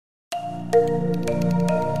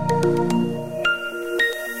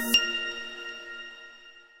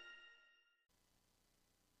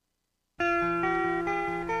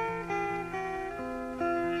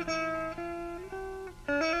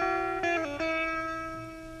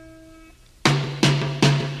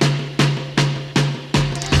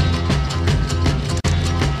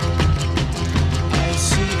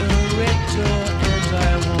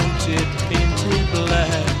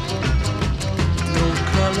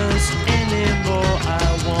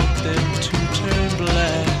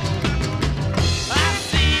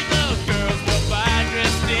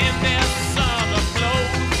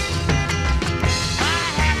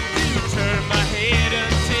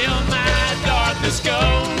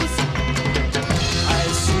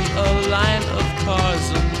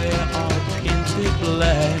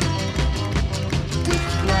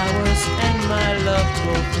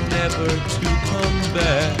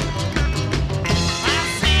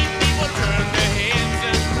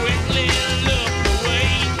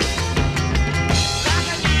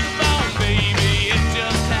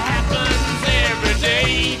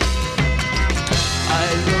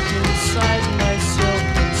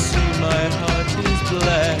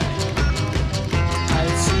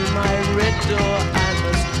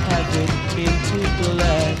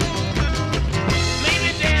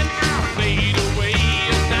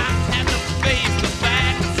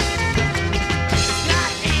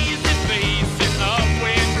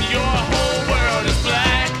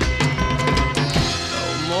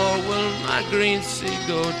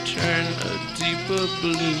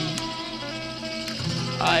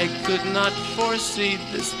I could not foresee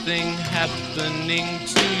this thing happening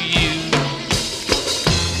to you.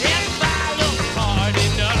 If I look hard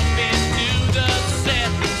enough into the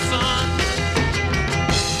setting sun,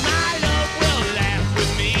 my love will laugh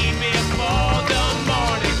with me before the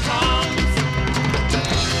morning comes.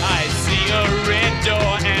 I see a red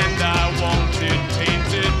door and I want it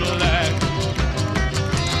painted black.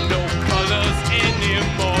 No colors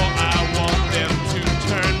anymore, I want them to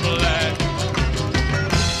turn black.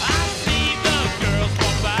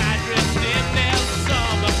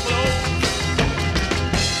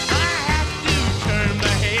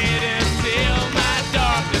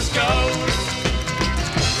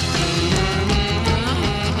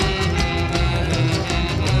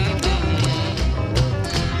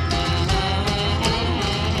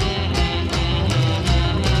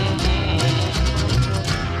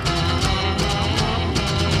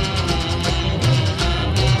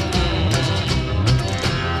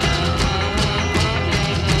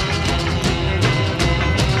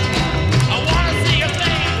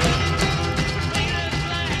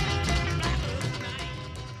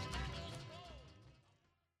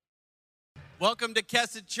 Welcome to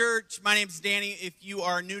Kesed Church. My name's Danny. If you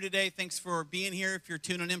are new today, thanks for being here. If you're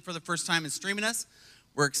tuning in for the first time and streaming us,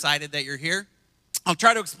 we're excited that you're here. I'll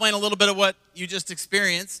try to explain a little bit of what you just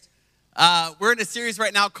experienced. We're in a series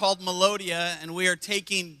right now called Melodia, and we are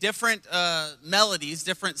taking different melodies,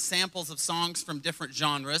 different samples of songs from different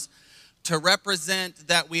genres to represent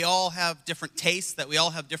that we all have different tastes, that we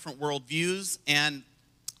all have different worldviews, and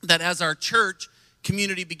that as our church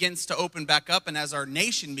community begins to open back up, and as our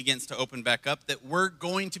nation begins to open back up, that we're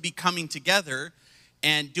going to be coming together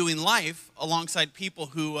and doing life alongside people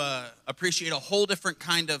who appreciate a whole different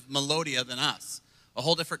kind of melodia than us, a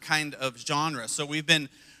whole different kind of genre. So we've been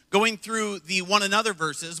going through the one another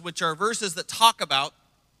verses, which are verses that talk about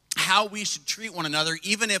how we should treat one another,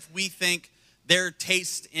 even if we think their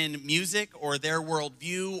taste in music or their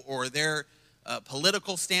worldview or their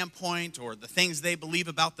political standpoint or the things they believe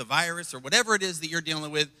about the virus or whatever it is that you're dealing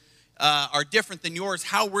with are different than yours,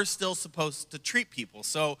 how we're still supposed to treat people.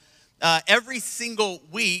 So every single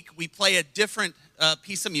week we play a different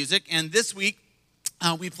piece of music, and this week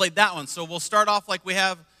we played that one. So we'll start off like we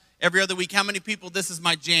have every other week. How many people, this is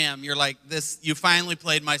my jam? You're like, this, you finally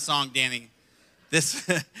played my song, Danny. This,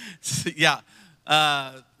 yeah,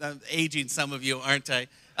 I'm aging some of you, aren't I?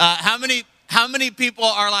 How many people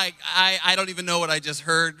are like, I don't even know what I just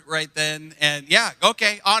heard right then? And yeah,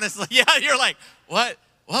 okay, honestly, yeah, you're like, what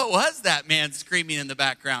was that man screaming in the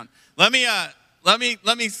background? Let me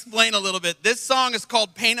explain a little bit. This song is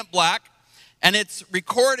called Paint It Black, and it's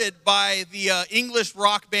recorded by the English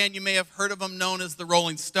rock band, you may have heard of them, known as the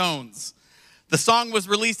Rolling Stones. The song was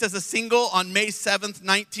released as a single on May 7th,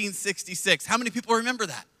 1966. How many people remember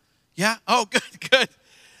that? Yeah? Oh,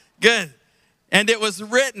 good. And it was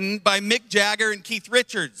written by Mick Jagger and Keith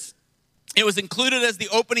Richards. It was included as the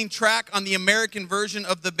opening track on the American version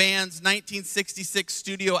of the band's 1966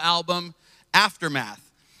 studio album, Aftermath.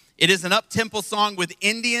 It is an up-tempo song with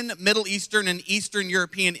Indian, Middle Eastern, and Eastern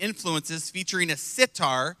European influences featuring a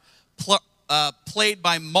sitar played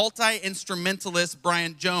by multi-instrumentalist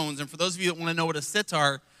Brian Jones. And for those of you that want to know what a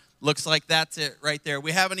sitar looks like, that's it right there.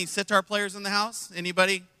 We have any sitar players in the house?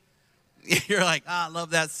 Anybody? You're like, I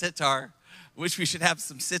love that sitar. Wish we should have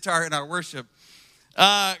some sitar in our worship.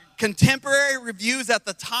 Contemporary reviews at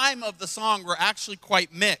the time of the song were actually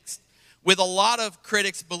quite mixed, with a lot of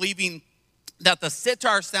critics believing that the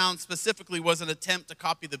sitar sound specifically was an attempt to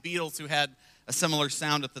copy the Beatles, who had a similar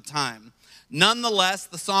sound at the time. Nonetheless,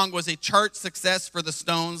 the song was a chart success for the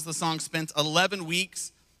Stones. The song spent 11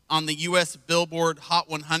 weeks on the U.S. Billboard Hot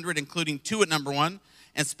 100, including 2 at number 1,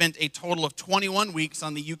 and spent a total of 21 weeks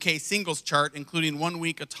on the UK singles chart, including 1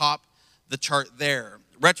 week atop the chart there.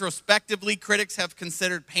 Retrospectively, critics have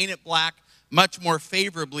considered Paint It Black much more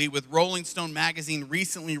favorably, with Rolling Stone magazine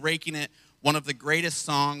recently ranking it one of the greatest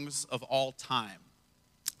songs of all time.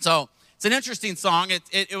 So it's an interesting song.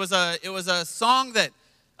 It was a song that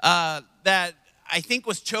I think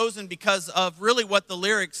was chosen because of really what the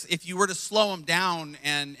lyrics, if you were to slow them down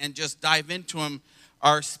and just dive into them,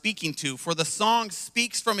 are speaking to. For the song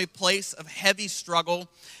speaks from a place of heavy struggle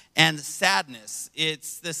and sadness.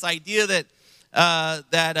 It's this idea that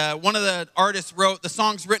one of the artists wrote, the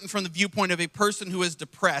song's written from the viewpoint of a person who is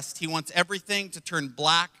depressed. He wants everything to turn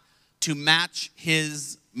black to match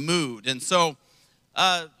his mood. And so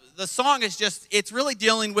the song is it's really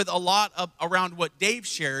dealing with a lot around what Dave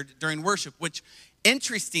shared during worship, which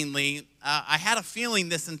interestingly, I had a feeling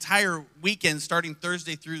this entire weekend, starting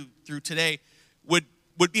Thursday through today,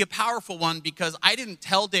 would be a powerful one, because I didn't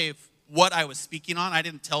tell Dave what I was speaking on. I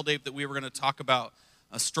didn't tell Dave that we were going to talk about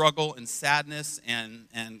a struggle and sadness and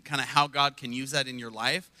kind of how God can use that in your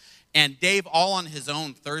life. And Dave, all on his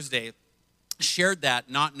own Thursday, shared that,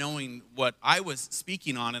 not knowing what I was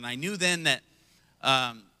speaking on. And I knew then that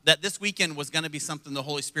that this weekend was going to be something the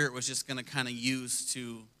Holy Spirit was just going to kind of use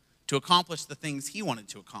to accomplish the things he wanted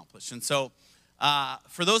to accomplish. And so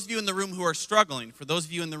for those of you in the room who are struggling, for those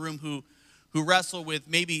of you in the room who wrestle with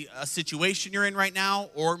maybe a situation you're in right now,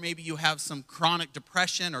 or maybe you have some chronic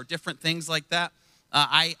depression or different things like that,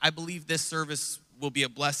 I believe this service will be a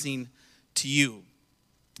blessing to you.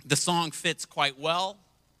 The song fits quite well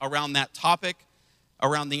around that topic,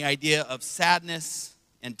 around the idea of sadness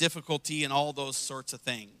and difficulty and all those sorts of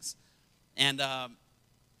things. And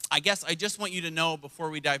I guess I just want you to know before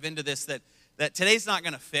we dive into this that today's not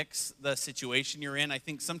going to fix the situation you're in. I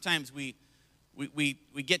think sometimes we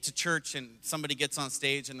get to church and somebody gets on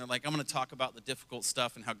stage and they're like, I'm going to talk about the difficult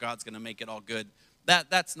stuff and how God's going to make it all good.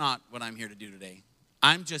 That's not what I'm here to do today.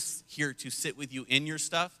 I'm just here to sit with you in your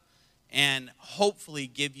stuff and hopefully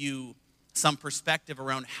give you some perspective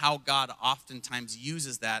around how God oftentimes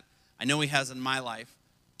uses that. I know he has in my life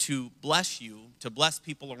to bless you, to bless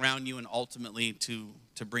people around you, and ultimately to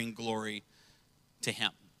bring glory to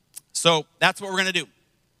him. So that's what we're going to do.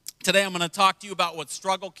 Today I'm going to talk to you about what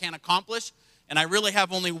struggle can accomplish, and I really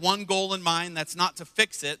have only one goal in mind. That's not to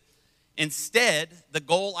fix it. Instead, the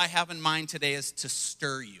goal I have in mind today is to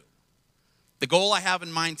stir you. The goal I have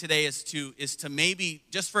in mind today is to maybe,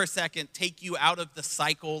 just for a second, take you out of the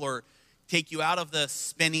cycle, or take you out of the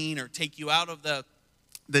spinning, or take you out of the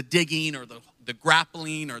digging, or the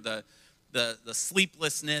grappling, or the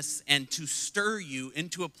sleeplessness, and to stir you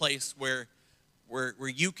into a place where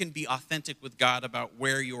you can be authentic with God about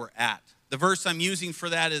where you're at. The verse I'm using for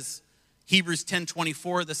that is Hebrews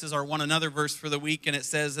 10:24. This is our one another verse for the week, and it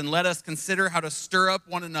says, "And let us consider how to stir up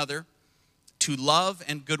one another to love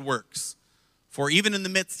and good works. For even in the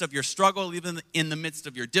midst of your struggle, even in the midst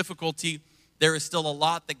of your difficulty, there is still a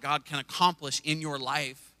lot that God can accomplish in your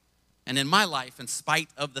life and in my life, in spite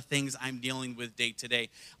of the things I'm dealing with day to day."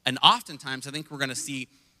 And oftentimes, I think we're going to see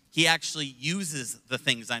he actually uses the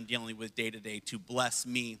things I'm dealing with day to day to bless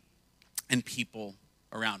me and people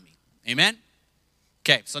around me. Amen?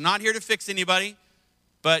 Okay, so not here to fix anybody,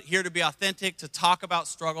 but here to be authentic, to talk about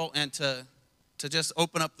struggle, and to just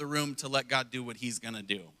open up the room to let God do what he's going to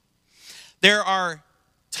do. There are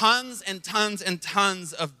tons and tons and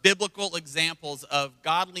tons of biblical examples of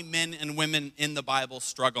godly men and women in the Bible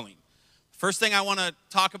struggling. First thing I want to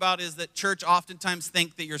talk about is that church oftentimes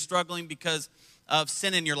think that you're struggling because of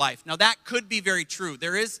sin in your life. Now, that could be very true.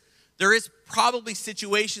 There is probably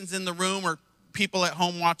situations in the room or people at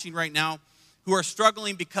home watching right now who are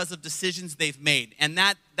struggling because of decisions they've made. And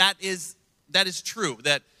that is true.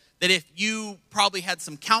 That if you probably had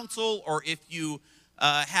some counsel, or if you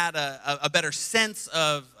had a better sense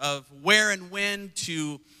of where and when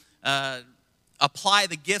to apply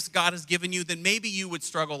the gifts God has given you, then maybe you would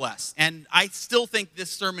struggle less. And I still think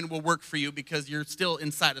this sermon will work for you because you're still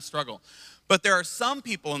inside a struggle. But there are some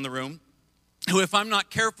people in the room who, if I'm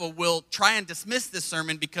not careful, will try and dismiss this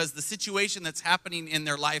sermon because the situation that's happening in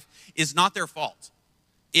their life is not their fault.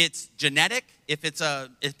 It's genetic, if it's a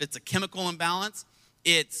chemical imbalance.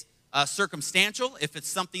 It's circumstantial, if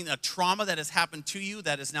it's a trauma that has happened to you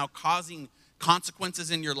that is now causing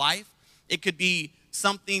consequences in your life. It could be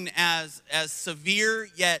something as severe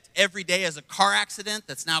yet every day as a car accident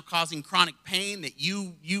that's now causing chronic pain that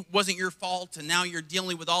you wasn't your fault, and now you're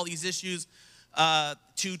dealing with all these issues,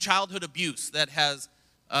 to childhood abuse that has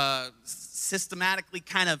systematically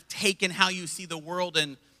kind of taken how you see the world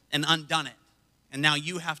and undone it. And now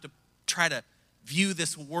you have to try to view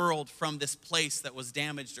this world from this place that was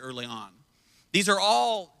damaged early on. These are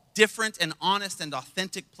all different and honest and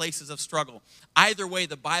authentic places of struggle. Either way,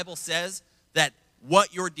 the Bible says that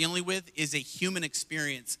what you're dealing with is a human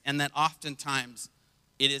experience, and that oftentimes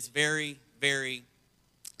it is very, very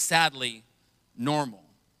sadly normal.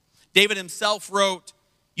 David himself wrote,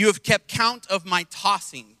 "You have kept count of my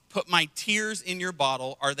tossing, put my tears in your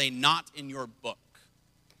bottle. Are they not in your book?"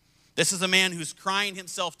 This is a man who's crying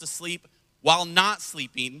himself to sleep while not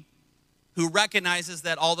sleeping, who recognizes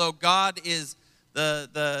that although God is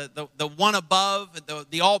the one above,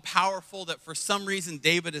 the all-powerful, that for some reason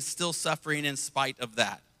David is still suffering in spite of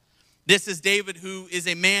that. This is David, who is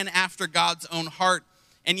a man after God's own heart,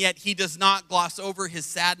 and yet he does not gloss over his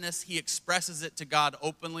sadness. He expresses it to God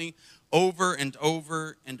openly over and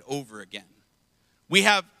over and over again. We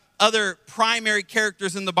have other primary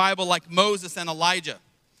characters in the Bible like Moses and Elijah.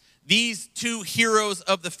 These two heroes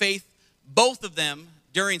of the faith, both of them,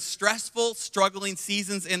 during stressful, struggling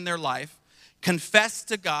seasons in their life, confessed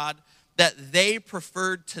to God that they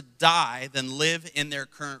preferred to die than live in their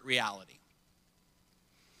current reality.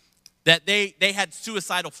 That they had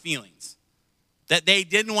suicidal feelings. That they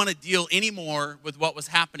didn't want to deal anymore with what was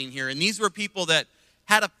happening here. And these were people that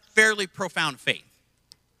had a fairly profound faith.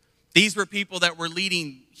 These were people that were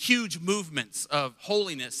leading huge movements of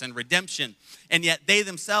holiness and redemption. And yet they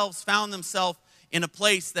themselves found themselves in a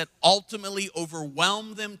place that ultimately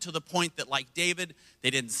overwhelmed them to the point that, like David, they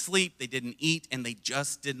didn't sleep, they didn't eat, and they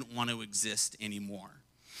just didn't want to exist anymore.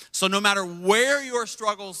 So no matter where your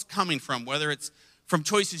struggle's coming from, whether it's from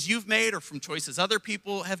choices you've made or from choices other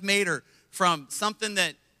people have made, or from something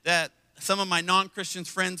that some of my non-Christian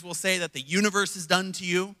friends will say that the universe has done to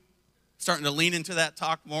you, starting to lean into that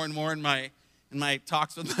talk more and more in my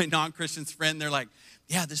talks with my non-Christian friend. They're like,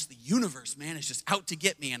 yeah, the universe, man, is just out to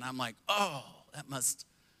get me. And I'm like, oh,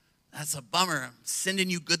 that's a bummer. I'm sending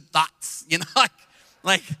you good thoughts,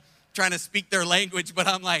 like trying to speak their language. But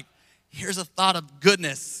I'm like, here's a thought of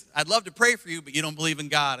goodness. I'd love to pray for you, but you don't believe in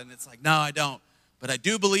God. And it's like, no, I don't. But I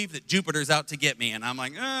do believe that Jupiter's out to get me. And I'm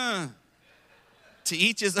like, to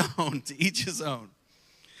each his own, to each his own.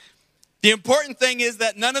 The important thing is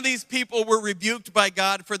that none of these people were rebuked by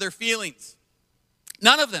God for their feelings.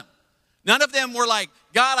 None of them. None of them were like,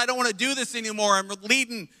 God, I don't want to do this anymore. I'm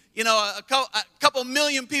leading, a couple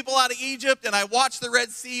million people out of Egypt, and I watched the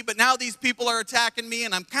Red Sea, but now these people are attacking me,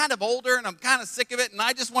 and I'm kind of older, and I'm kind of sick of it, and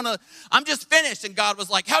I'm just finished. And God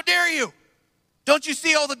was like, how dare you? Don't you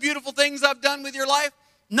see all the beautiful things I've done with your life?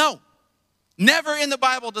 No. Never in the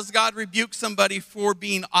Bible does God rebuke somebody for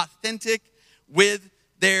being authentic with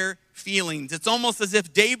their feelings. It's almost as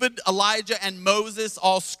if David, Elijah, and Moses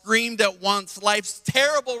all screamed at once, life's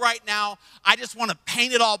terrible right now. I just want to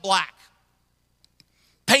paint it all black.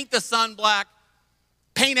 Paint the sun black.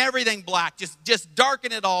 Paint everything black. Just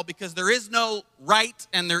darken it all, because there is no right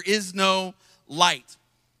and there is no light.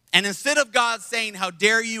 And instead of God saying, how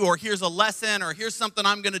dare you, or here's a lesson, or here's something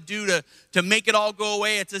I'm going to do to make it all go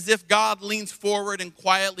away, it's as if God leans forward and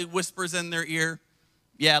quietly whispers in their ear,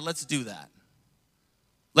 yeah, let's do that.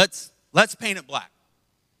 Let's paint it black.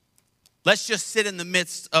 Let's just sit in the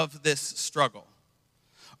midst of this struggle.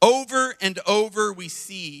 Over and over we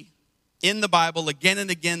see in the Bible again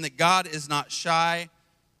and again that God is not shy,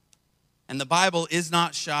 and the Bible is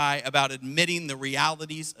not shy about admitting the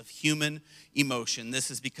realities of human emotion. This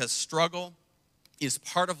is because struggle is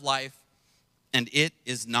part of life, and it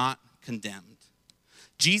is not condemned.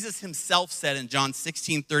 Jesus himself said in John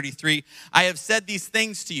 16:33, I have said these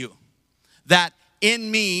things to you, that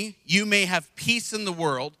in me you may have peace in the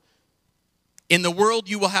world. In the world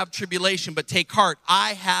you will have tribulation, but take heart,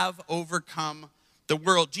 I have overcome the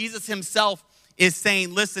world. Jesus himself is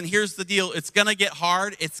saying, listen, here's the deal. It's going to get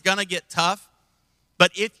hard. It's going to get tough.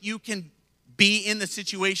 But if you can be in the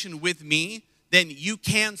situation with me, then you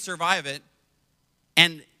can survive it.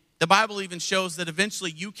 And the Bible even shows that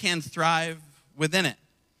eventually you can thrive within it.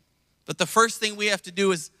 But the first thing we have to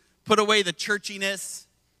do is put away the churchiness,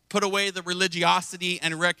 put away the religiosity,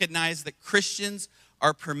 and recognize that Christians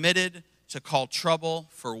are permitted to call trouble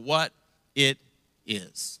for what it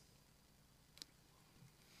is.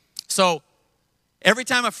 So every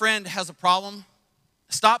time a friend has a problem,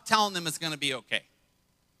 stop telling them it's going to be okay,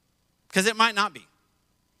 because it might not be.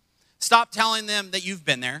 Stop telling them that you've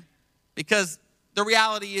been there, because the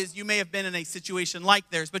reality is you may have been in a situation like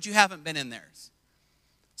theirs, but you haven't been in theirs.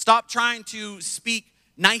 Stop trying to speak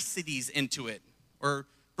niceties into it or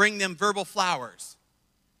bring them verbal flowers,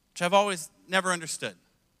 which I've always never understood.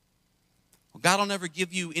 Well, God will never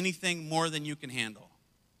give you anything more than you can handle.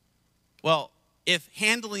 Well, if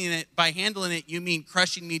by handling it, you mean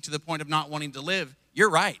crushing me to the point of not wanting to live, you're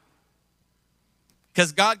right.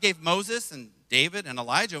 Because God gave Moses and David and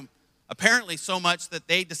Elijah apparently so much that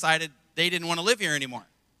they decided they didn't want to live here anymore.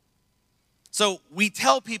 So we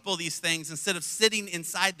tell people these things instead of sitting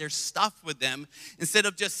inside their stuff with them, instead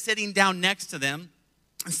of just sitting down next to them,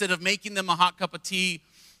 instead of making them a hot cup of tea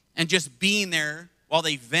and just being there while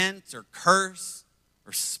they vent or curse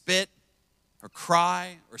or spit or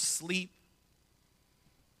cry or sleep.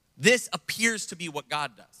 This appears to be what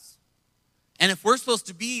God does. And if we're supposed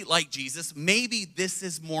to be like Jesus, maybe this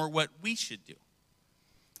is more what we should do.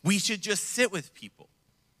 We should just sit with people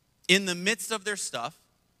in the midst of their stuff,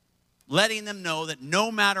 letting them know that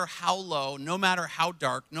no matter how low, no matter how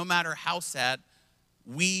dark, no matter how sad,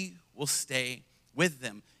 we will stay with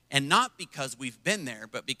them. And not because we've been there,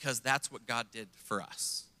 but because that's what God did for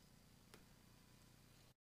us.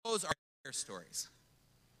 Those are their stories.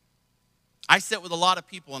 I sit with a lot of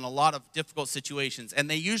people in a lot of difficult situations, and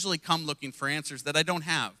they usually come looking for answers that I don't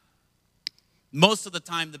have. Most of the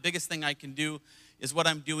time, the biggest thing I can do is what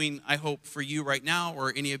I'm doing, I hope, for you right now,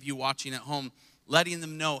 or any of you watching at home, letting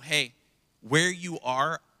them know, hey, where you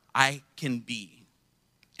are, I can be.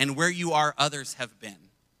 And where you are, others have been.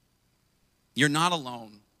 You're not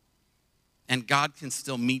alone. And God can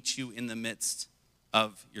still meet you in the midst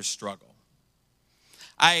of your struggle.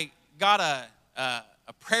 I got a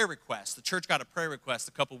prayer request. The church got a prayer request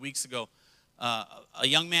a couple weeks ago. A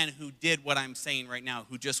young man who did what I'm saying right now,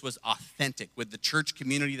 who just was authentic with the church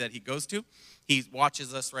community that he goes to. He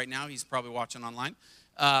watches us right now. He's probably watching online.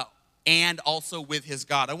 And also with his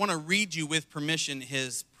God. I want to read you with permission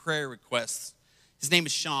his prayer requests. His name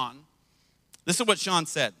is Sean. This is what Sean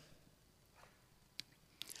said.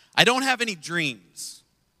 I don't have any dreams.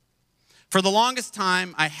 For the longest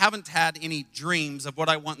time, I haven't had any dreams of what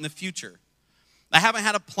I want in the future. I haven't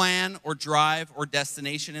had a plan or drive or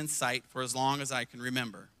destination in sight for as long as I can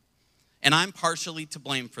remember. And I'm partially to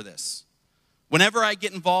blame for this. Whenever I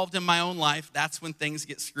get involved in my own life, that's when things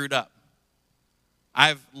get screwed up.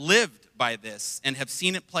 I've lived by this and have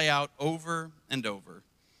seen it play out over and over.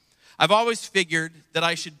 I've always figured that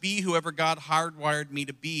I should be whoever God hardwired me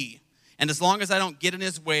to be. And as long as I don't get in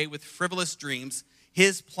his way with frivolous dreams,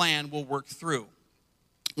 his plan will work through.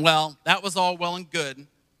 Well, that was all well and good,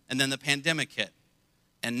 and then the pandemic hit.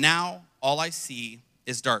 And now all I see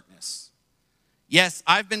is darkness. Yes,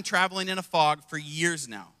 I've been traveling in a fog for years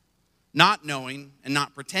now, not knowing and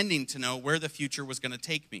not pretending to know where the future was going to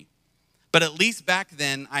take me. But at least back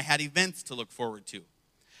then, I had events to look forward to.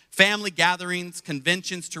 Family gatherings,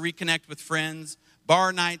 conventions to reconnect with friends,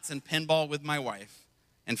 bar nights, and pinball with my wife.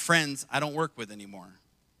 And friends I don't work with anymore.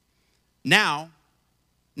 Now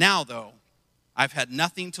though, I've had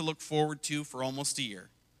nothing to look forward to for almost a year.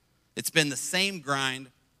 It's been the same grind,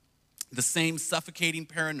 the same suffocating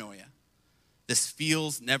paranoia. This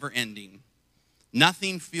feels never ending.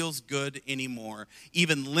 Nothing feels good anymore.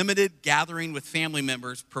 Even limited gathering with family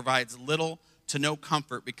members provides little to no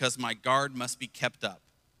comfort because my guard must be kept up.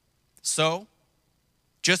 So,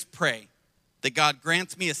 just pray that God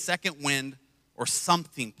grants me a second wind or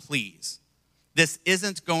something, please. This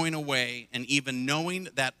isn't going away, and even knowing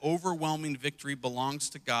that overwhelming victory belongs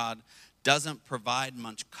to God doesn't provide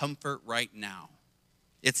much comfort right now.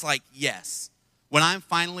 It's like, yes, when I'm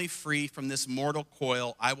finally free from this mortal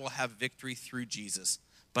coil, I will have victory through Jesus.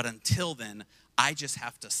 But until then, I just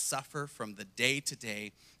have to suffer from the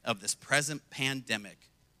day-to-day of this present pandemic.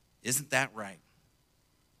 Isn't that right?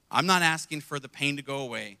 I'm not asking for the pain to go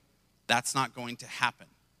away. That's not going to happen.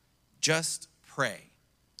 Just pray.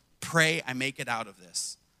 Pray I make it out of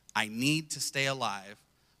this. I need to stay alive,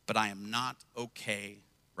 but I am not okay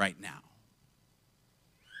right now.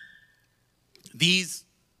 These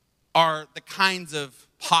are the kinds of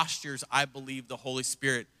postures I believe the Holy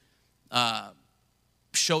Spirit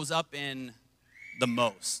shows up in the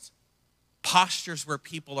most. Postures where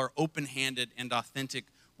people are open-handed and authentic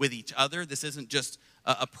with each other. This isn't just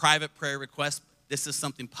a private prayer request. This is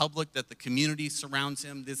something public that the community surrounds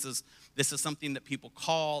him. This is something that people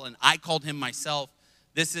call, and I called him myself.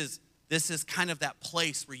 This is kind of that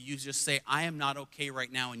place where you just say, I am not okay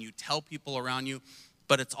right now, and you tell people around you,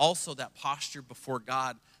 but it's also that posture before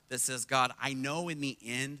God that says, God, I know in the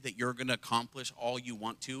end that you're going to accomplish all you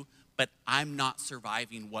want to, but I'm not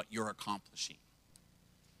surviving what you're accomplishing.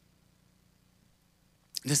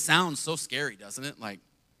 This sounds so scary, doesn't it? Like,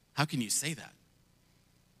 how can you say that?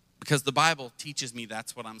 Because the Bible teaches me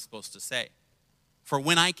that's what I'm supposed to say. For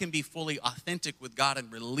when I can be fully authentic with God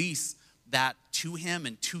and release that to him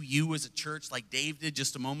and to you as a church, like Dave did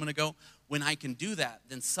just a moment ago, when I can do that,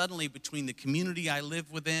 then suddenly between the community I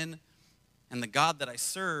live within and the God that I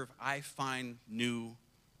serve, I find new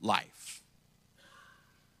life.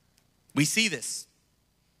 We see this,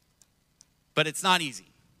 but it's not easy.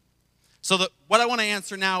 So what I want to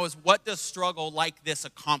answer now is, what does struggle like this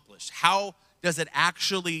accomplish? How does it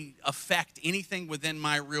actually affect anything within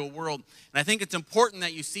my real world? And I think it's important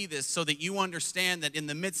that you see this so that you understand that in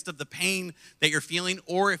the midst of the pain that you're feeling,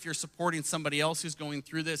 or if you're supporting somebody else who's going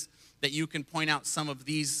through this, that you can point out some of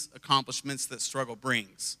these accomplishments that struggle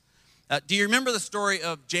brings. Do you remember the story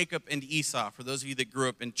of Jacob and Esau, for those of you that grew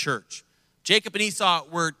up in church? Jacob and Esau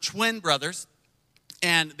were twin brothers,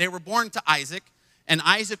 and they were born to Isaac. And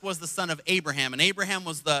Isaac was the son of Abraham. And Abraham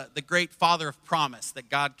was the great father of promise that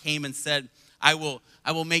God came and said, I will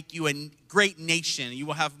make you a great nation. You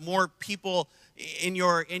will have more people in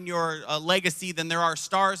your legacy than there are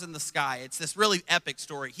stars in the sky. It's this really epic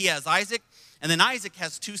story. He has Isaac, and then Isaac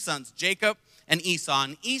has two sons, Jacob and Esau.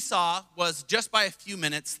 And Esau was, just by a few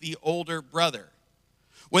minutes, the older brother.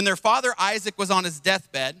 When their father Isaac was on his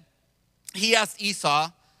deathbed, he asked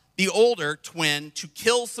Esau, the older twin, to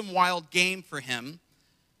kill some wild game for him,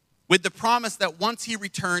 with the promise that once he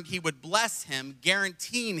returned, he would bless him,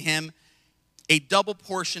 guaranteeing him a double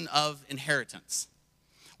portion of inheritance.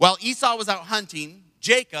 While Esau was out hunting,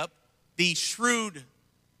 Jacob, the shrewd,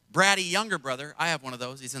 bratty younger brother — I have one of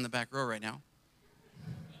those, he's in the back row right now —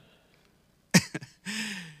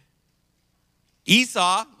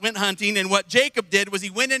 Esau went hunting, and what Jacob did was he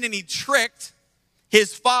went in and he tricked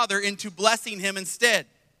his father into blessing him instead.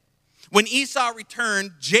 When Esau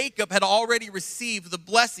returned, Jacob had already received the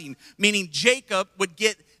blessing, meaning Jacob would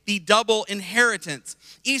get the double inheritance.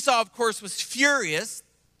 Esau, of course, was furious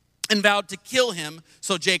and vowed to kill him,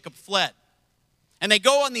 so Jacob fled. And they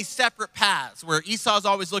go on these separate paths where Esau's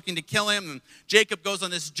always looking to kill him, and Jacob goes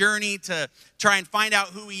on this journey to try and find out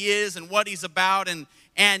who he is and what he's about, and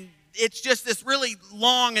it's just this really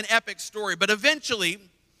long and epic story. But eventually,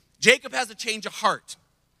 Jacob has a change of heart.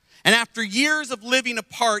 And after years of living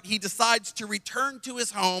apart, he decides to return to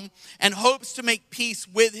his home and hopes to make peace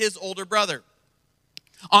with his older brother.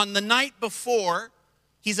 On the night before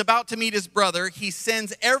he's about to meet his brother, he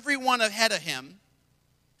sends everyone ahead of him,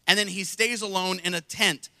 and then he stays alone in a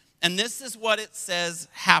tent. And this is what it says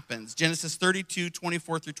happens. Genesis 32,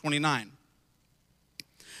 24 through 29.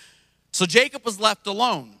 So Jacob was left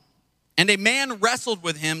alone, and a man wrestled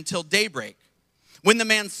with him till daybreak. When the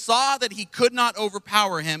man saw that he could not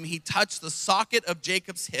overpower him, he touched the socket of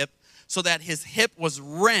Jacob's hip so that his hip was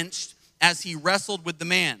wrenched as he wrestled with the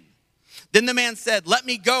man. Then the man said, "Let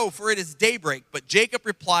me go, for it is daybreak." But Jacob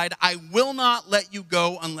replied, "I will not let you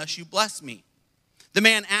go unless you bless me." The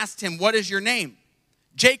man asked him, "What is your name?"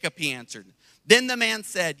 "Jacob," he answered. Then the man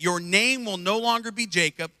said, "Your name will no longer be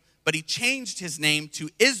Jacob," but he changed his name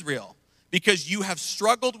to Israel, because you have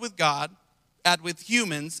struggled with God and with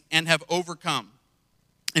humans and have overcome.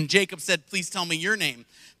 And Jacob said, "Please tell me your name."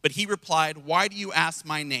 But he replied, "Why do you ask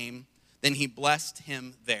my name?" Then he blessed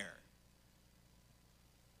him there.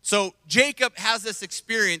 So Jacob has this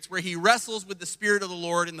experience where he wrestles with the Spirit of the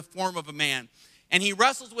Lord in the form of a man. And he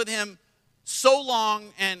wrestles with him so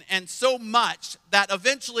long and so much that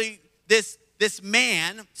eventually this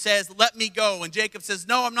man says, "Let me go." And Jacob says,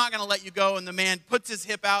 "No, I'm not going to let you go." And the man puts his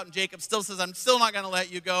hip out, and Jacob still says, "I'm still not going to let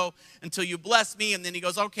you go until you bless me." And then he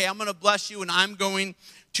goes, "Okay, I'm going to bless you, and I'm going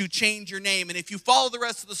to change your name." And if you follow the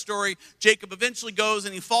rest of the story, Jacob eventually goes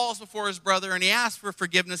and he falls before his brother, and he asks for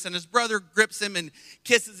forgiveness, and his brother grips him and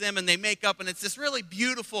kisses him, and they make up. And it's this really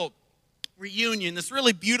beautiful reunion, this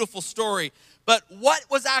really beautiful story. But what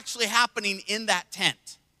was actually happening in that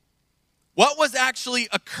tent? What was actually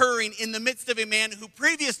occurring in the midst of a man who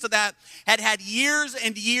previous to that had had years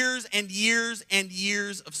and years and years and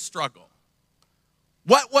years of struggle?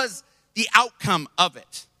 What was the outcome of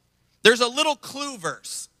it? There's a little clue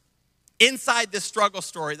verse inside this struggle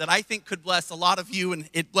story that I think could bless a lot of you, and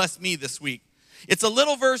it blessed me this week. It's a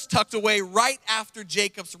little verse tucked away right after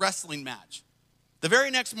Jacob's wrestling match. The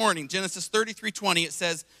very next morning, Genesis 33:20, it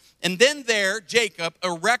says, "And then there Jacob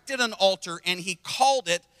erected an altar, and he called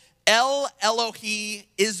it El Elohe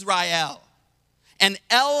Israel." And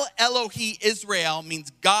El Elohe Israel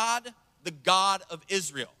means God, the God of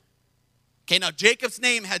Israel. Okay, now Jacob's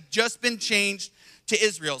name had just been changed to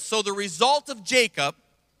Israel. So the result of Jacob,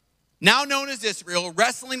 now known as Israel,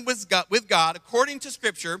 wrestling with God, according to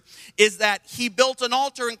Scripture, is that he built an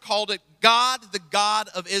altar and called it God, the God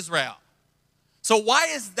of Israel. So why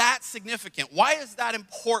is that significant? Why is that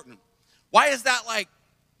important? Why is that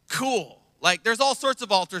cool? There's all sorts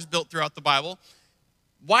of altars built throughout the Bible.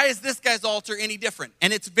 Why is this guy's altar any different?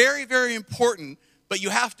 And it's very, very important, but you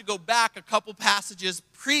have to go back a couple passages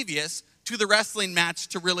previous to the wrestling match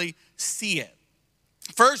to really see it.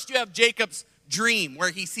 First, you have Jacob's dream where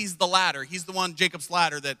he sees the ladder. He's the one, Jacob's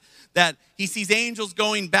ladder, that he sees angels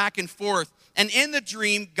going back and forth. And in the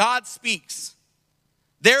dream, God speaks.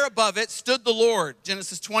 There above it stood the Lord,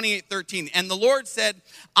 Genesis 28:13. And the Lord said,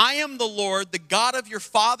 I am the Lord, the God of your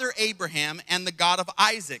father Abraham and the God of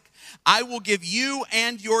Isaac. I will give you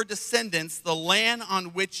and your descendants the land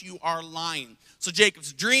on which you are lying. So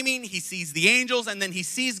Jacob's dreaming, he sees the angels, and then he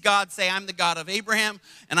sees God say, I'm the God of Abraham,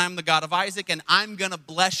 and I'm the God of Isaac, and I'm going to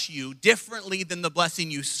bless you differently than the blessing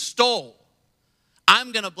you stole.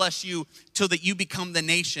 I'm going to bless you till that you become the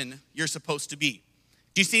nation you're supposed to be.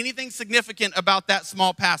 Do you see anything significant about that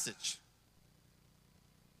small passage?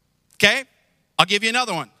 Okay, I'll give you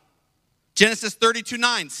another one. Genesis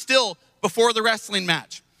 32:9, still before the wrestling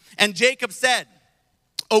match. And Jacob said,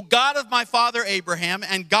 O God of my father Abraham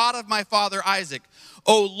and God of my father Isaac,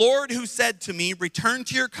 O Lord who said to me, return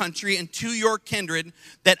to your country and to your kindred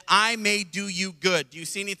that I may do you good. Do you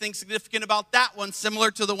see anything significant about that one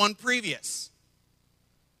similar to the one previous?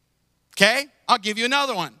 Okay, I'll give you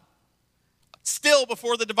another one. Still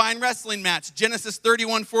before the divine wrestling match, Genesis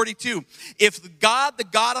 31:42. If God, the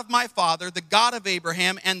God of my father, the God of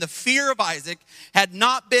Abraham, and the fear of Isaac had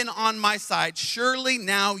not been on my side, surely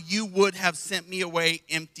now you would have sent me away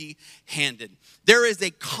empty-handed. There is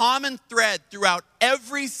a common thread throughout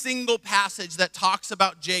every single passage that talks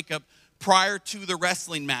about Jacob prior to the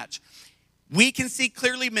wrestling match. We can see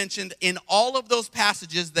clearly mentioned in all of those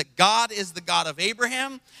passages that God is the God of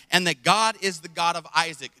Abraham and that God is the God of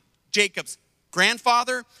Isaac, Jacob's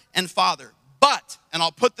grandfather and father. But, and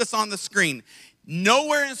I'll put this on the screen,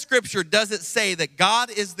 nowhere in Scripture does it say that God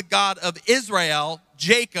is the God of Israel,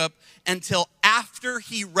 Jacob, until after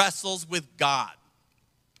he wrestles with God.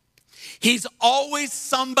 He's always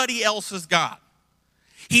somebody else's God.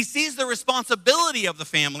 He sees the responsibility of the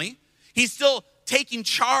family. He's still taking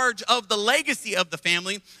charge of the legacy of the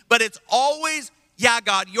family, but it's always, yeah,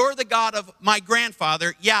 God, you're the God of my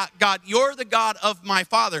grandfather. Yeah, God, you're the God of my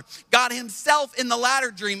father. God himself in the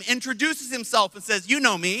latter dream introduces himself and says, you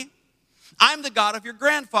know me. I'm the God of your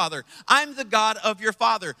grandfather. I'm the God of your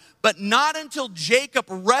father. But not until Jacob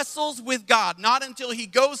wrestles with God, not until he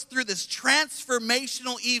goes through this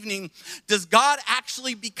transformational evening, does God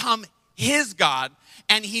actually become his God.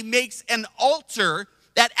 And he makes an altar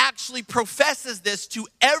that actually professes this to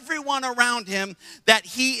everyone around him, that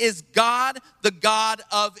he is God, the God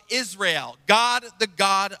of Israel, God, the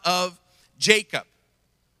God of Jacob.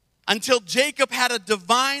 Until Jacob had a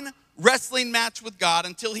divine wrestling match with God,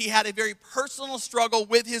 until he had a very personal struggle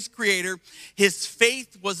with his Creator, his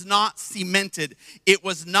faith was not cemented. It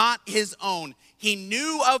was not his own. He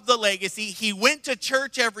knew of the legacy. He went to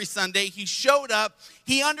church every Sunday. He showed up.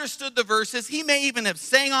 He understood the verses. He may even have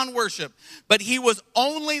sang on worship, but he was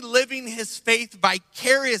only living his faith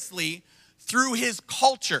vicariously through his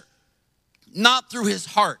culture, not through his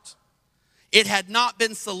heart. It had not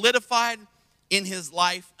been solidified in his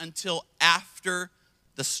life until after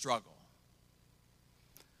the struggle.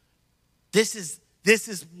 This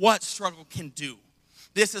is what struggle can do.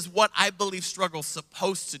 This is what I believe struggle is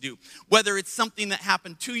supposed to do. Whether it's something that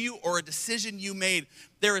happened to you or a decision you made,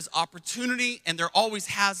 there is opportunity, and there always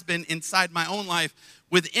has been inside my own life,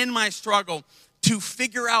 within my struggle, to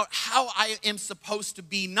figure out how I am supposed to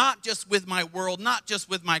be, not just with my world, not just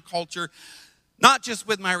with my culture, not just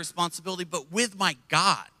with my responsibility, but with my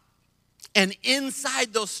God. And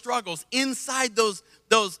inside those struggles, inside those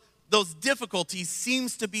difficulties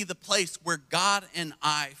seems to be the place where God and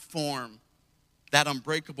I form that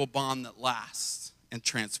unbreakable bond that lasts and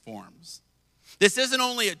transforms. This isn't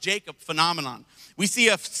only a Jacob phenomenon. We see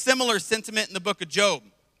a similar sentiment in the book of Job.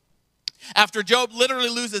 After Job literally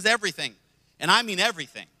loses everything, and I mean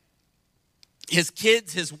everything, his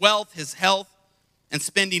kids, his wealth, his health, and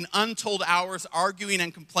spending untold hours arguing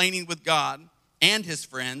and complaining with God and his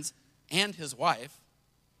friends and his wife,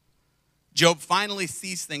 Job finally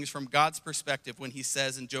sees things from God's perspective when he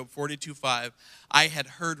says in Job 42:5, I had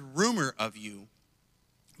heard rumor of you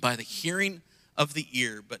by the hearing of the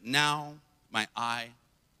ear, but now my eye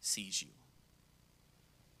sees you.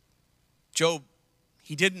 Job,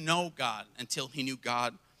 he didn't know God until he knew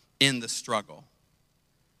God in the struggle.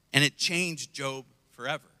 And it changed Job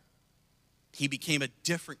forever. he became a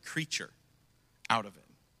different creature out of it.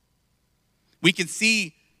 We can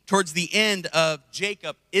see towards the end of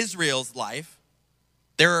Jacob, Israel's life,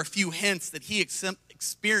 there are a few hints that he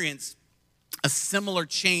experienced a similar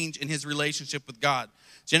change in his relationship with God.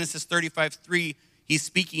 Genesis 35:3, he's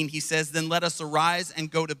speaking, he says, "Then let us arise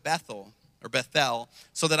and go to Bethel,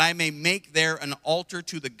 so that I may make there an altar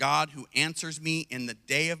to the God who answers me in the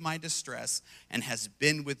day of my distress and has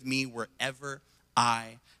been with me wherever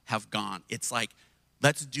I have gone." It's like,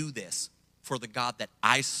 let's do this for the God that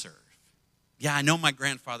I serve. Yeah, I know my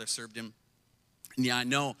grandfather served him. And yeah, I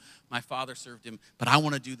know my father served him, but I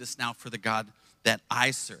want to do this now for the God that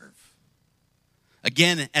I serve.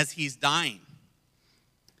 Again, as he's dying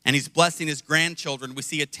and he's blessing his grandchildren, we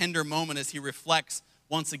see a tender moment as he reflects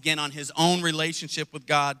once again on his own relationship with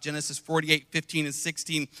God. Genesis 48:15 and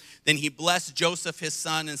 16. Then he blessed Joseph, his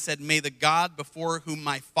son, and said, "May the God before whom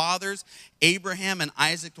my fathers, Abraham and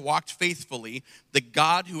Isaac, walked faithfully, the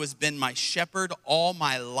God who has been my shepherd all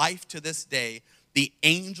my life to this day, the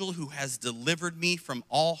angel who has delivered me from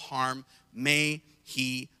all harm, may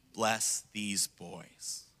he bless these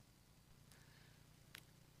boys."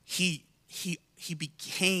 He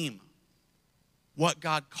became what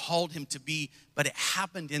God called him to be, but it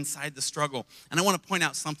happened inside the struggle. And I want to point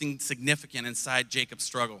out something significant inside Jacob's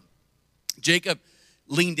struggle. Jacob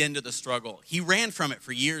leaned into the struggle. He ran from it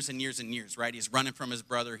for years and years and years, right? He's running from his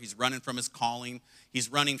brother. He's running from his calling. He's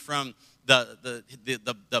running from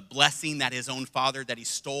the blessing that his own father that he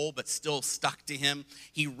stole but still stuck to him.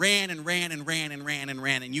 He ran and ran and ran and ran and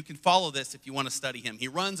ran. And you can follow this if you want to study him. He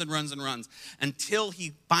runs and runs and runs until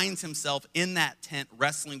he finds himself in that tent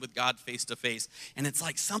wrestling with God face to face. And it's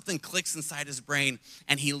like something clicks inside his brain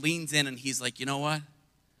and he leans in and he's like, you know what?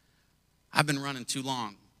 I've been running too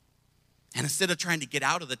long. And instead of trying to get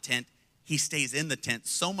out of the tent, he stays in the tent,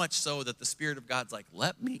 so much so that the Spirit of God's like,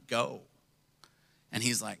 let me go. And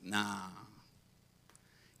he's like, nah,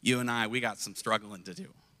 you and I, we got some struggling to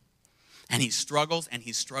do. And he struggles,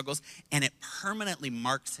 and it permanently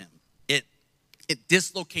marks him. It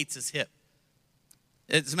dislocates his hip.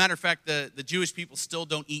 As a matter of fact, the Jewish people still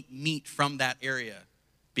don't eat meat from that area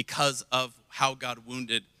because of how God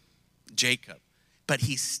wounded Jacob. But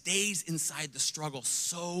he stays inside the struggle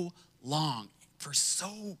so long, for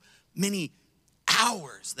so many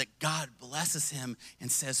hours, that God blesses him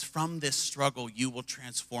and says, from this struggle, you will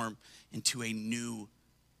transform into a new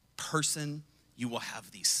person. You will have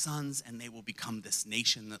these sons, and they will become this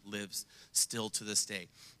nation that lives still to this day.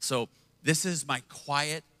 So this is my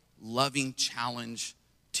quiet, loving challenge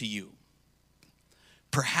to you.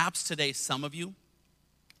 Perhaps today, some of you,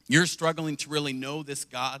 you're struggling to really know this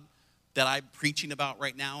God that I'm preaching about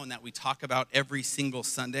right now and that we talk about every single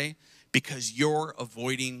Sunday, because you're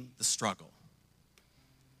avoiding the struggle.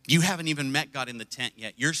 You haven't even met God in the tent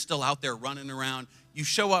yet. You're still out there running around. You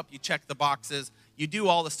show up, you check the boxes, you do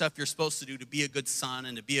all the stuff you're supposed to do to be a good son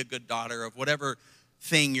and to be a good daughter of whatever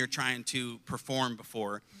thing you're trying to perform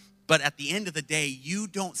before. But at the end of the day, you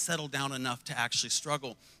don't settle down enough to actually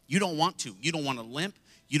struggle. You don't want to. You don't want to limp.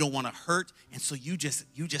 You don't want to hurt. And so you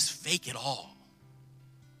just fake it all.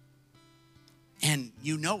 And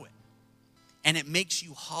you know it. And it makes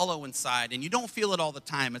you hollow inside. And you don't feel it all the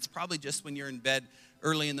time. It's probably just when you're in bed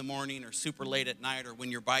early in the morning or super late at night, or when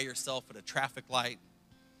you're by yourself at a traffic light.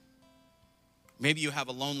 Maybe you have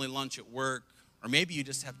a lonely lunch at work, or maybe you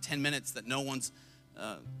just have 10 minutes that no one's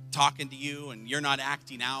talking to you and you're not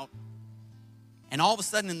acting out. And all of a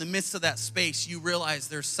sudden, in the midst of that space, you realize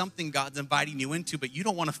there's something God's inviting you into, but you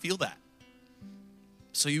don't want to feel that.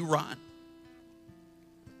 So you run.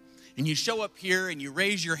 And you show up here and you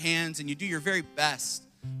raise your hands and you do your very best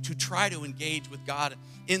to try to engage with God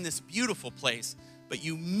in this beautiful place. But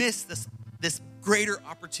you miss this greater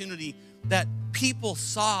opportunity that people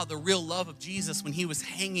saw the real love of Jesus when he was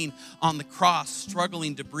hanging on the cross,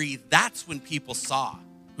 struggling to breathe. That's when people saw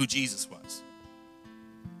who Jesus was.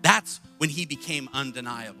 That's when he became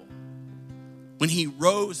undeniable. When he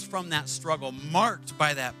rose from that struggle, marked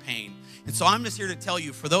by that pain. And so I'm just here to tell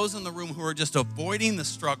you, for those in the room who are just avoiding the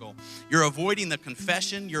struggle, you're avoiding the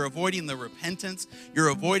confession, you're avoiding the repentance, you're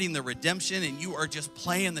avoiding the redemption, and you are just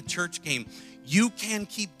playing the church game, you can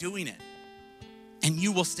keep doing it. And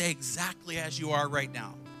you will stay exactly as you are right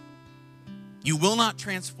now. You will not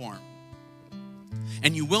transform.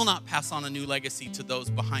 And you will not pass on a new legacy to those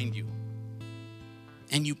behind you.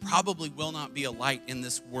 And you probably will not be a light in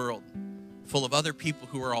this world full of other people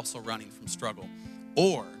who are also running from struggle.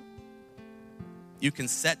 Or you can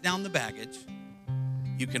set down the baggage,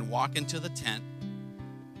 you can walk into the tent,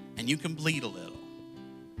 and you can bleed a little.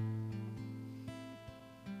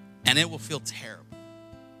 And it will feel terrible.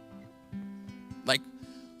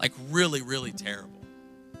 Like really, really terrible.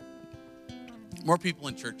 More people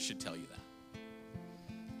in church should tell you that.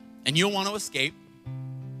 And you'll want to escape.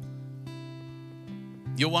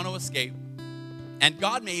 You'll want to escape. And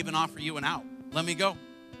God may even offer you an out. Let me go.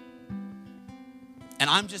 And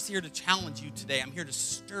I'm just here to challenge you today. I'm here to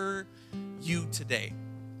stir you today.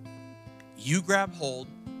 You grab hold.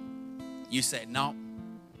 You say, no,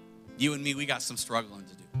 you and me, we got some struggling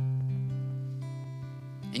to do.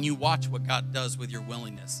 And you watch what God does with your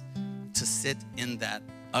willingness to sit in that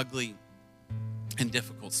ugly and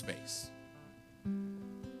difficult space.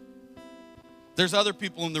 There's other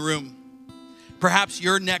people in the room. Perhaps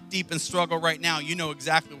you're neck deep in struggle right now. You know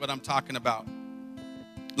exactly what I'm talking about.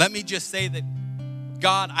 Let me just say that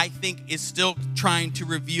God, I think, is still trying to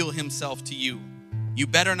reveal himself to you. You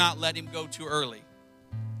better not let him go too early.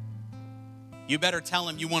 You better tell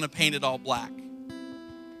him you want to paint it all black.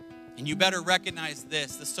 And you better recognize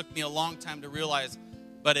this. This took me a long time to realize,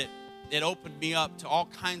 but it opened me up to all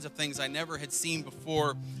kinds of things I never had seen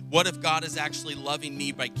before. What if God is actually loving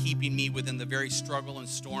me by keeping me within the very struggle and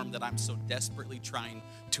storm that I'm so desperately trying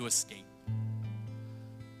to escape?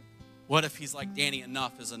 What if he's like, Danny,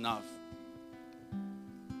 enough is enough.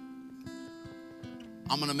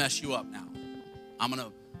 I'm going to mess you up now. I'm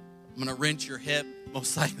going to wrench your hip.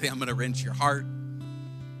 Most likely I'm going to wrench your heart.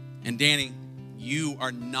 And Danny, you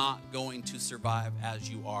are not going to survive as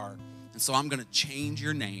you are. And so I'm going to change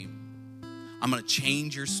your name. I'm going to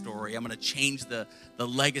change your story. I'm going to change the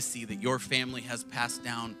legacy that your family has passed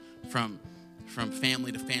down from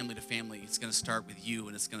family to family to family. It's going to start with you,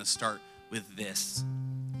 and it's going to start with this.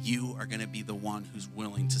 You are going to be the one who's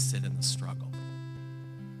willing to sit in the struggle.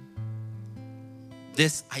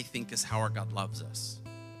 This, I think, is how our God loves us.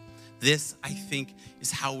 This, I think, is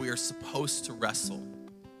how we are supposed to wrestle.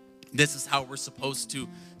 This is how we're supposed to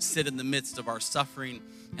sit in the midst of our suffering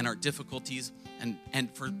and our difficulties. And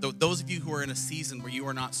for those of you who are in a season where you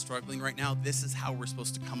are not struggling right now, this is how we're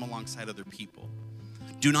supposed to come alongside other people.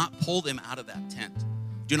 Do not pull them out of that tent.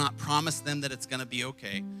 Do not promise them that it's going to be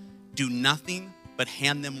okay. Do nothing but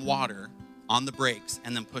hand them water on the breaks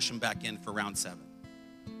and then push them back in for round 7.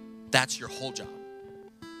 That's your whole job.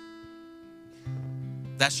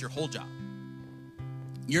 That's your whole job.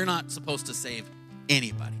 You're not supposed to save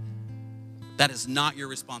anybody. That is not your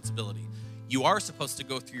responsibility. You are supposed to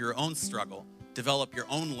go through your own struggle, develop your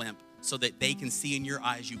own limp so that they can see in your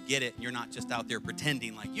eyes you get it and you're not just out there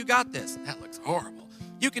pretending like, you got this. That looks horrible.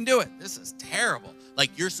 You can do it. This is terrible.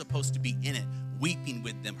 Like, you're supposed to be in it, weeping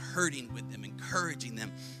with them, hurting with them, encouraging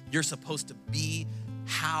them. You're supposed to be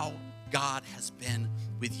how God has been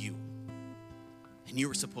with you. And you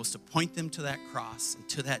were supposed to point them to that cross and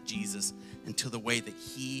to that Jesus and to the way that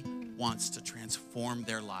he wants to transform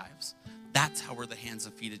their lives. That's how we're the hands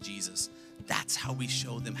and feet of Jesus. That's how we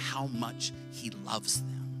show them how much he loves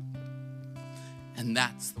them. And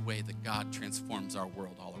that's the way that God transforms our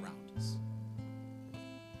world all around us.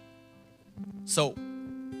 So,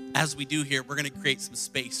 as we do here, we're going to create some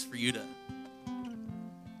space for you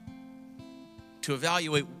to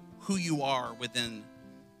evaluate who you are within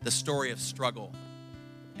the story of struggle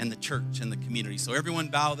and the church and the community. So everyone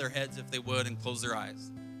bow their heads if they would and close their eyes.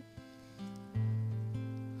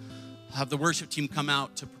 I'll have the worship team come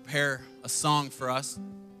out to prepare a song for us.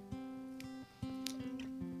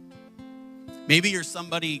 Maybe you're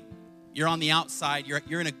somebody, you're on the outside,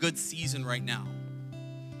 you're in a good season right now.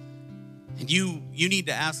 And you need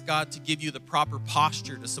to ask God to give you the proper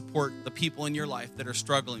posture to support the people in your life that are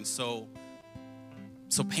struggling so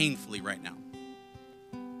painfully right now.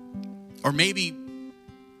 Or maybe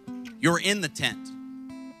you're in the tent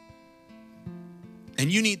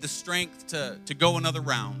and you need the strength to go another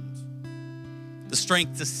round, the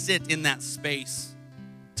strength to sit in that space,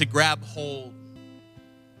 to grab hold,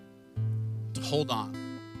 to hold on.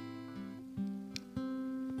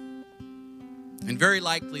 And very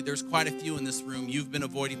likely there's quite a few in this room, you've been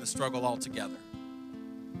avoiding the struggle altogether.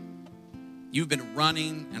 You've been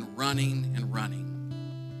running and running and running.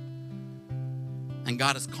 And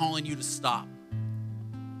God is calling you to stop.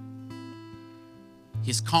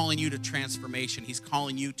 He's calling you to transformation. He's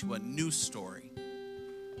calling you to a new story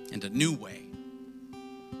and a new way.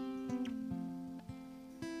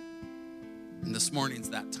 And this morning's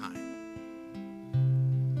that time.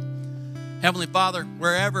 Heavenly Father,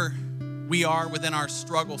 wherever we are within our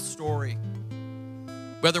struggle story,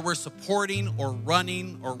 whether we're supporting or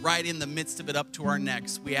running or right in the midst of it up to our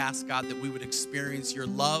necks, we ask, God, that we would experience your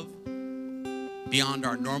love beyond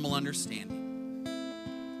our normal understanding.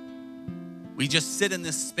 We just sit in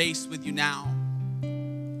this space with you now.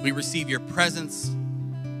 We receive your presence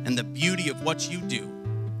and the beauty of what you do.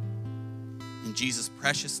 In Jesus'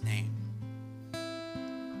 precious name,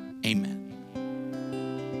 Amen.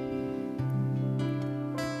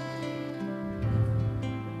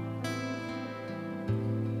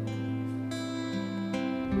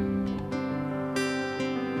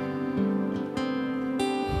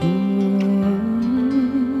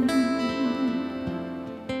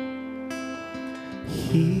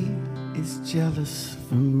 He is jealous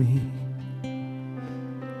for me.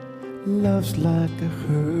 Love's like a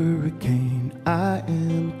hurricane. I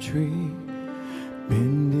am a tree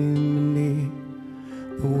bending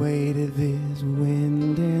beneath the weight of his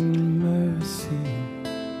wind and mercy.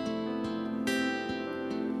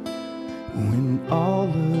 When all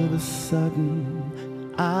of a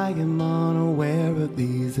sudden I am unaware of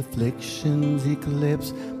these afflictions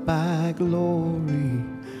eclipsed by glory,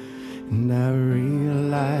 and I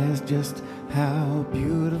realize just how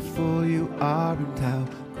beautiful you are and how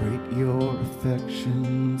great your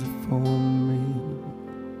affections are for me.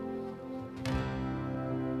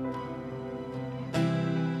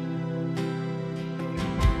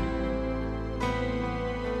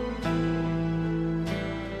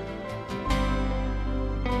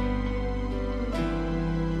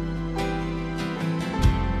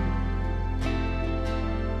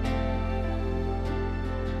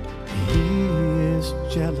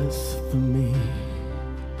 Jealous for me.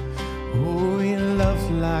 Oh, he loves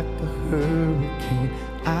like a hurricane.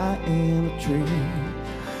 I am a tree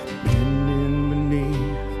bending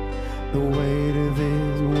beneath the weight of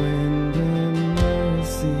his wind and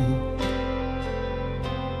mercy.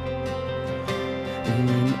 And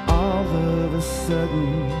when all of a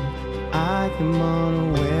sudden I am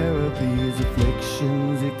unaware of these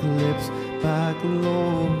afflictions eclipsed by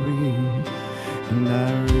glory, and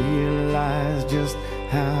I realize just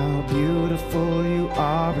how beautiful you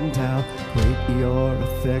are and how great your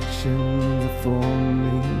affections are for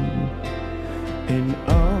me. And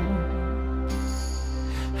oh,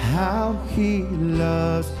 how he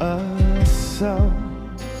loves us so.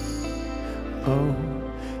 Oh,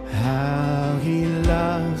 how he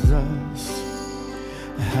loves us.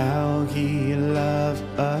 How he loves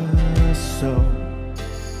us so.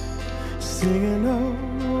 Singing oh,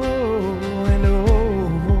 and oh,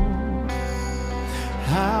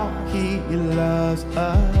 how he loves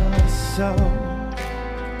us so.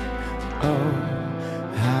 Oh,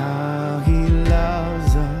 how he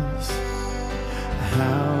loves us.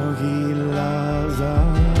 How he loves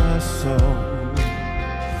us so.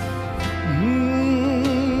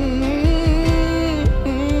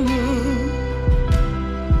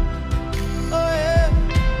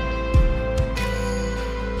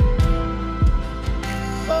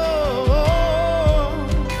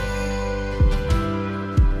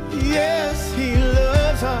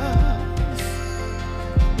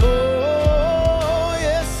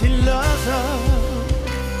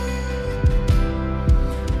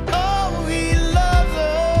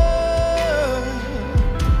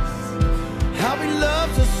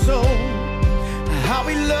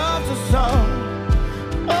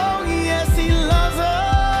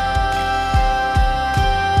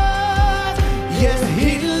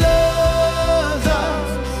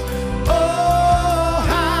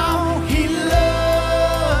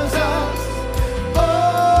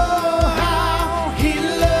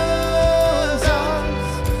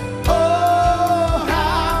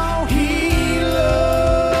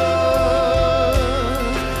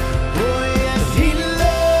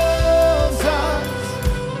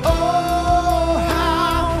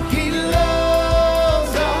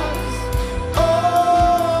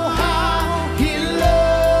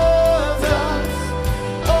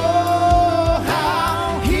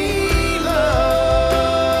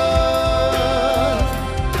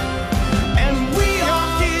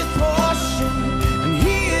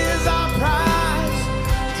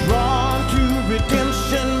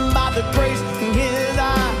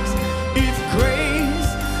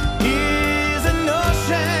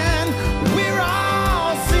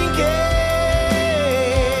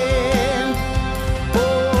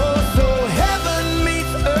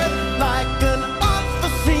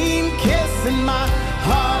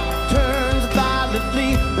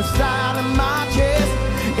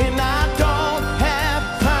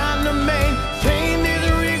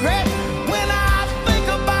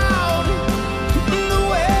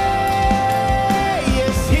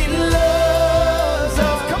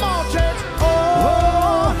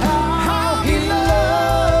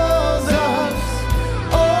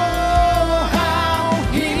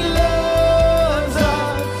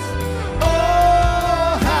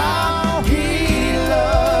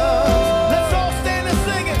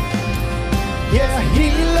 Yeah, he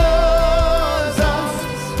loves